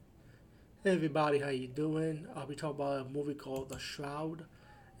Hey everybody, how you doing? I'll be talking about a movie called The Shroud,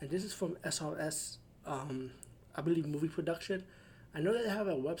 and this is from SRS, I believe movie production. I know they have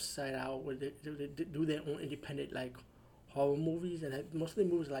a website out where they do their own independent like horror movies, and most of the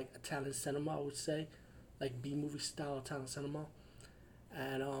movies are, like Italian cinema, I would say, like B movie style Italian cinema.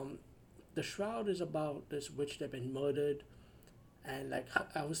 And The Shroud is about this witch that been murdered, and like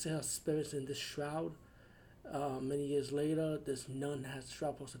I would say her spirit's in this shroud. Many years later, this nun has the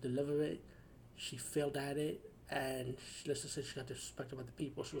shroud supposed to deliver it. She failed at it, and let's just say she got disrespected by the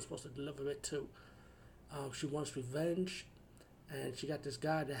people she was supposed to deliver it to. She wants revenge, and she got this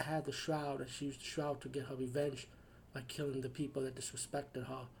guy that had the shroud, and she used the shroud to get her revenge by killing the people that disrespected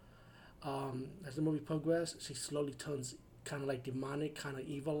her. As the movie progresses, she slowly turns kind of like demonic, kind of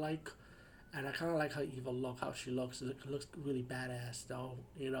evil like, and I kind of like her evil look, how she looks. It looks really badass, though.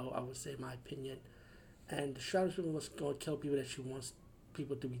 I would say my opinion. And the Shroud was going to kill people that she wants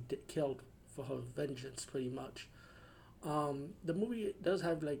people to be killed for her vengeance, pretty much. The movie does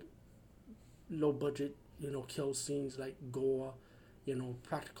have like low budget, kill scenes like gore,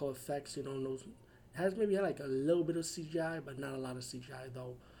 practical effects. Those it has maybe like a little bit of CGI, but not a lot of CGI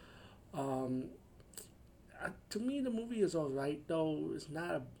though. Um, to me, the movie is alright though. It's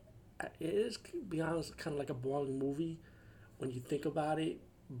not a. It is, to be honest, kind of like a boring movie when you think about it.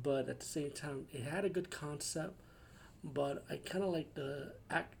 But at the same time, it had a good concept. But I kind of like the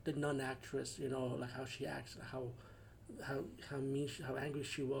nun actress. Like how she acts, how how angry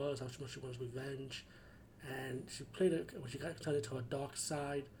she was, how much she wants revenge, and she played it when she got turned into her dark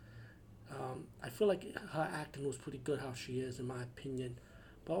side. I feel like her acting was pretty good, how she is, in my opinion.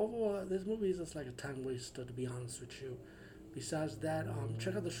 But overall, this movie is just like a time waster, to be honest with you. Besides that,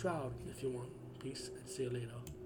 check out The Shroud if you want. Peace, and see you later.